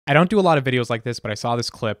I don't do a lot of videos like this, but I saw this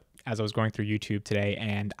clip as I was going through YouTube today,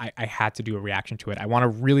 and I had to do a reaction to it. I want to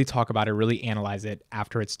really talk about it, really analyze it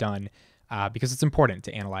after it's done, because it's important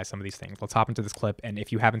to analyze some of these things. Let's hop into this clip, and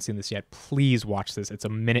if you haven't seen this yet, please watch this. It's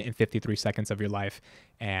 1 minute and 53 seconds of your life,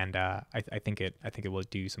 and I think it will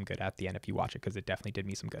do you some good at the end if you watch it, because it definitely did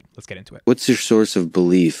me some good. Let's get into it. What's your source of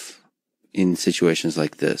belief in situations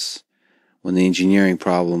like this, when the engineering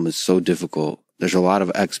problem is so difficult? There's a lot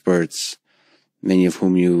of experts, many of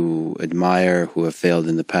whom you admire, who have failed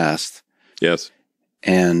in the past. Yes.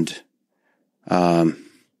 And a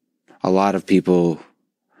lot of people,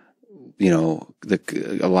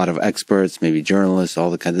 a lot of experts, maybe journalists, all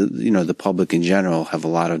the kind of, the public in general have a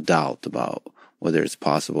lot of doubt about whether it's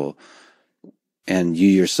possible. And you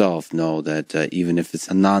yourself know that even if it's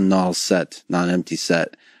a non-null set, non-empty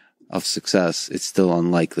set of success, it's still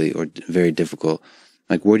unlikely or very difficult.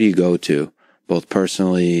 Like, where do you go to, both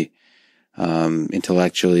personally,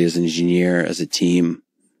 intellectually, as an engineer, as a team,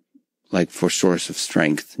 like for source of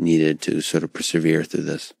strength needed to sort of persevere through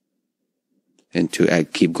this and to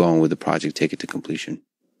keep going with the project, take it to completion?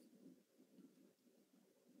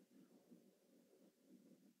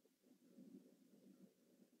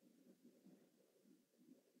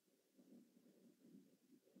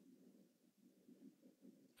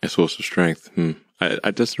 A source of strength. I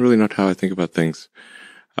just really not how I think about things.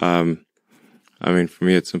 I mean, for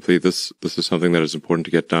me, it's simply this is something that is important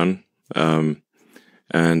to get done.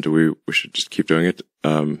 And we should just keep doing it,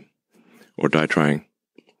 or die trying.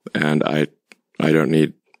 And I don't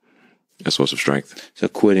need a source of strength. So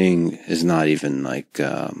quitting is not even like,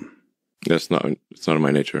 it's not in my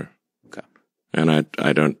nature. Okay. And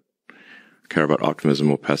I don't care about optimism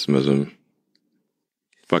or pessimism.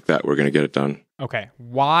 Fuck that. We're going to get it done. Okay,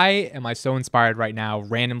 why am I so inspired right now,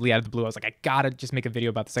 randomly out of the blue? I was like, I gotta just make a video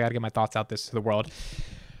about this. I gotta get my thoughts out this to the world.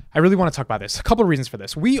 I really want to talk about this. A couple of reasons for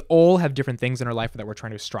this. We all have different things in our life that we're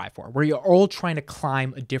trying to strive for. We're all trying to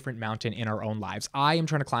climb a different mountain in our own lives. I am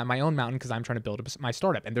trying to climb my own mountain because I'm trying to build my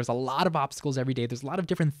startup. And there's a lot of obstacles every day. There's a lot of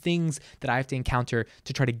different things that I have to encounter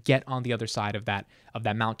to try to get on the other side of that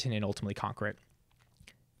mountain and ultimately conquer it.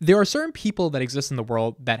 There are certain people that exist in the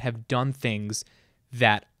world that have done things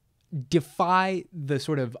that defy the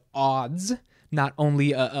sort of odds, not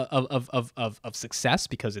only of success,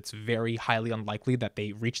 because it's very highly unlikely that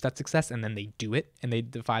they reach that success and then they do it and they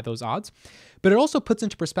defy those odds, but it also puts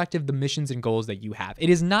into perspective the missions and goals that you have. It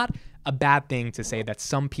is not a bad thing to say that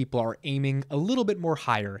some people are aiming a little bit more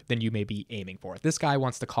higher than you may be aiming for. This guy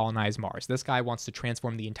wants to colonize Mars. This guy wants to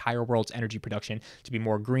transform the entire world's energy production to be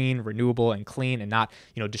more green, renewable, and clean, and not,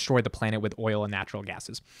 destroy the planet with oil and natural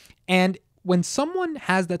gases. And when someone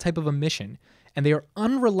has that type of a mission and they are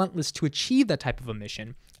unrelentless to achieve that type of a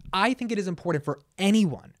mission, I think it is important for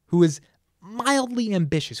anyone who is mildly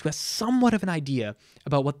ambitious, who has somewhat of an idea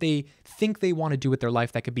about what they think they want to do with their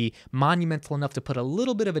life that could be monumental enough to put a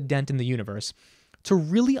little bit of a dent in the universe, to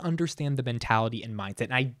really understand the mentality and mindset.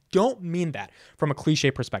 And I don't mean that from a cliche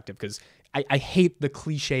perspective, because I hate the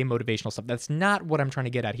cliche motivational stuff. That's not what I'm trying to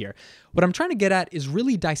get at here. What I'm trying to get at is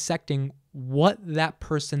really dissecting what that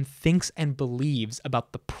person thinks and believes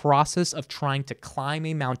about the process of trying to climb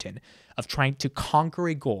a mountain, of trying to conquer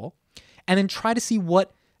a goal, and then try to see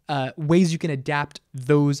what ways you can adapt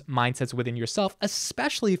those mindsets within yourself,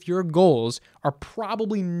 especially if your goals are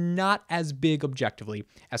probably not as big objectively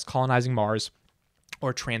as colonizing Mars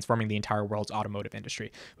or transforming the entire world's automotive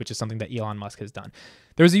industry, which is something that Elon Musk has done.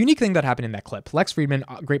 There was a unique thing that happened in that clip. Lex Friedman,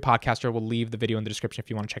 a great podcaster, will leave the video in the description if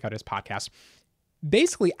you want to check out his podcast,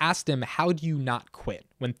 basically asked him, how do you not quit?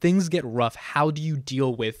 When things get rough, how do you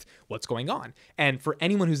deal with what's going on? And for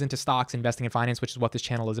anyone who's into stocks, investing, and finance, which is what this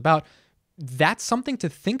channel is about, that's something to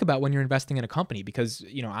think about when you're investing in a company, because,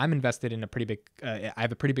 I'm invested in a pretty big, I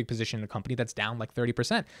have a pretty big position in a company that's down like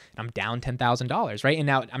 30%, and I'm down $10,000, right? And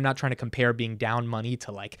now I'm not trying to compare being down money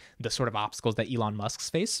to like the sort of obstacles that Elon Musk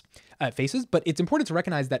faces, but it's important to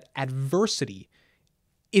recognize that adversity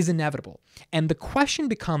is inevitable. And the question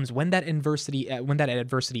becomes, when that adversity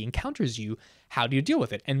encounters you, how do you deal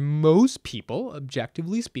with it? And most people,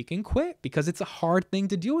 objectively speaking, quit, because it's a hard thing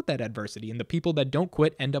to deal with that adversity. And the people that don't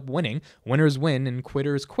quit end up winning. Winners win and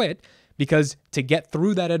quitters quit, because to get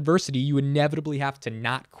through that adversity, you inevitably have to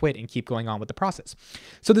not quit and keep going on with the process.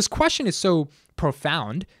 So this question is so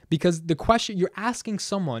profound, because the question you're asking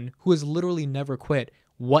someone who has literally never quit,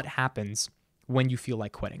 what happens when you feel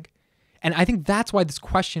like quitting? And I think that's why this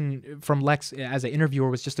question from Lex as an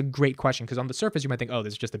interviewer was just a great question, because on the surface, you might think, oh,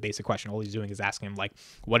 this is just a basic question. All he's doing is asking him, like,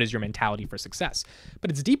 what is your mentality for success?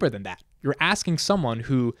 But it's deeper than that. You're asking someone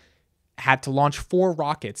who had to launch 4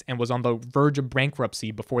 rockets and was on the verge of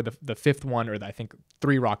bankruptcy before the fifth one, or I think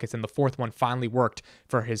 3 rockets, and the fourth one finally worked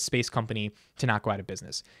for his space company to not go out of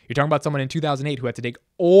business. You're talking about someone in 2008 who had to take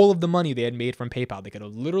all of the money they had made from PayPal. They could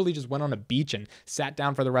have literally just went on a beach and sat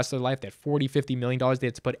down for the rest of their life. They had $40-50 million. They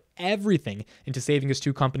had to put everything into saving his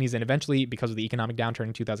 2 companies, and eventually, because of the economic downturn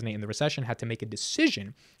in 2008 and the recession, had to make a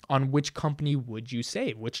decision on which company would you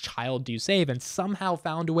save, which child do you save, and somehow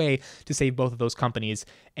found a way to save both of those companies,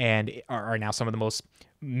 and are now some of the most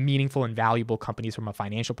meaningful and valuable companies from a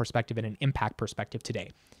financial perspective and an impact perspective today.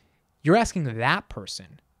 You're asking that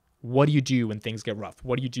person, what do you do when things get rough?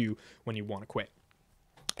 What do you do when you want to quit?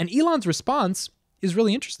 And Elon's response is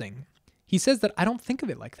really interesting. He says that I don't think of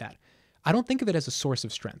it like that. I don't think of it as a source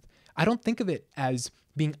of strength. I don't think of it as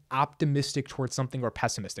being optimistic towards something or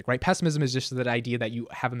pessimistic, right? Pessimism is just that idea that you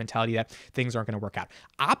have a mentality that things aren't going to work out.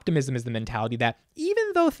 Optimism is the mentality that even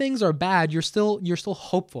though things are bad, you're still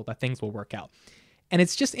hopeful that things will work out. And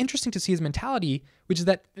it's just interesting to see his mentality, which is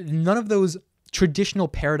that none of those traditional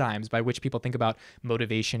paradigms by which people think about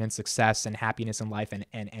motivation and success and happiness in life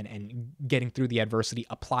and getting through the adversity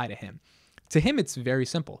apply to him. To him, it's very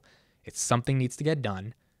simple. It's something needs to get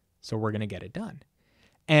done, so we're going to get it done.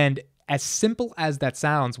 And as simple as that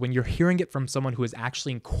sounds, when you're hearing it from someone who has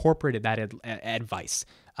actually incorporated that advice,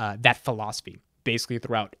 that philosophy, basically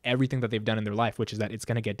throughout everything that they've done in their life, which is that it's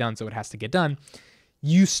going to get done, so it has to get done,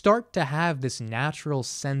 you start to have this natural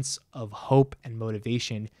sense of hope and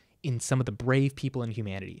motivation in some of the brave people in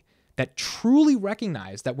humanity that truly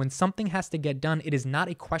recognize that when something has to get done, it is not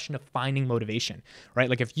a question of finding motivation, right?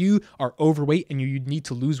 Like if you are overweight and you need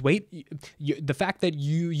to lose weight, the fact that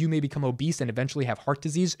you may become obese and eventually have heart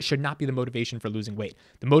disease should not be the motivation for losing weight.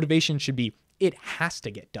 The motivation should be, it has to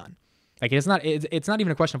get done. Like it's not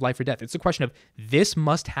even a question of life or death. It's a question of this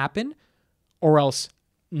must happen or else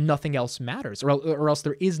nothing else matters, or else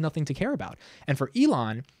there is nothing to care about. And for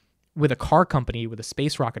Elon, with a car company, with a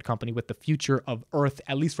space rocket company, with the future of Earth,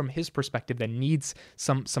 at least from his perspective, that needs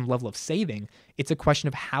some level of saving, it's a question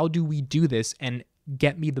of how do we do this and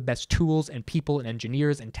get me the best tools and people and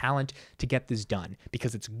engineers and talent to get this done,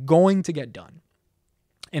 because it's going to get done.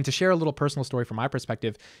 And to share a little personal story from my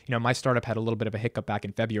perspective, my startup had a little bit of a hiccup back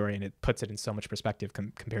in February, and it puts it in so much perspective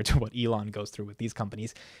compared to what Elon goes through with these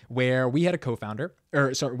companies, where we had a co-founder,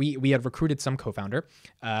 we had recruited some co-founder.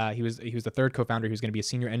 He was the third co-founder. He was going to be a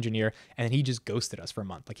senior engineer, and he just ghosted us for a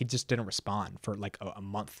month. Like he just didn't respond for like a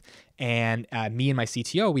month. And me and my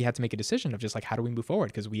CTO, we had to make a decision of just like, how do we move forward?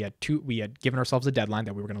 Because we had given ourselves a deadline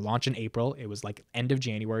that we were going to launch in April. It was like end of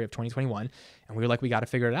January of 2021, and we were like, we got to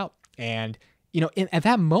figure it out. And at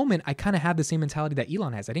that moment, I kind of had the same mentality that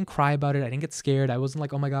Elon has. I didn't cry about it. I didn't get scared. I wasn't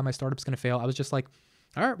like, oh my God, my startup's going to fail. I was just like,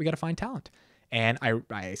 all right, we got to find talent. And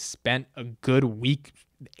I spent a good week,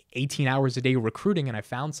 18 hours a day recruiting, and I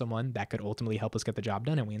found someone that could ultimately help us get the job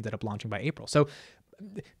done. And we ended up launching by April. So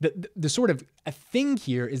the sort of a thing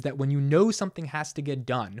here is that when you know something has to get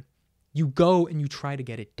done, you go and you try to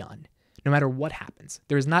get it done. No matter what happens,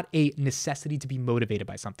 there is not a necessity to be motivated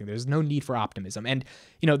by something. There's no need for optimism. And,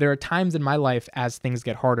 there are times in my life as things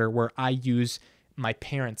get harder where I use my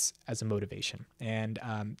parents as a motivation and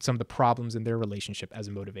some of the problems in their relationship as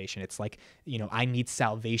a motivation. It's like, I need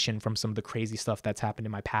salvation from some of the crazy stuff that's happened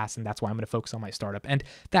in my past, and that's why I'm going to focus on my startup. And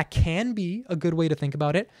that can be a good way to think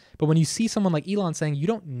about it. But when you see someone like Elon saying, you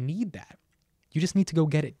don't need that, you just need to go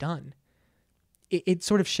get it done, it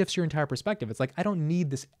sort of shifts your entire perspective. It's like, I don't need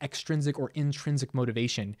this extrinsic or intrinsic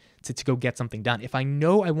motivation to go get something done. If I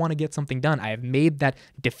know I want to get something done, I have made that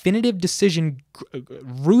definitive decision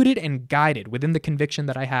rooted and guided within the conviction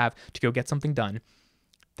that I have to go get something done,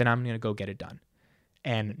 then I'm going to go get it done.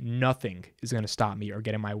 And nothing is going to stop me or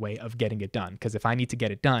get in my way of getting it done. Because if I need to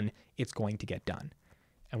get it done, it's going to get done.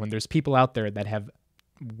 And when there's people out there that have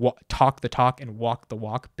talked the talk and walked the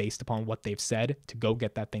walk based upon what they've said to go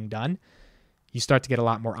get that thing done, you start to get a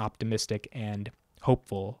lot more optimistic and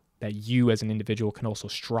hopeful that you as an individual can also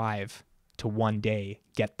strive to one day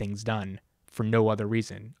get things done for no other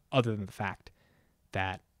reason other than the fact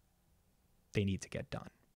that they need to get done.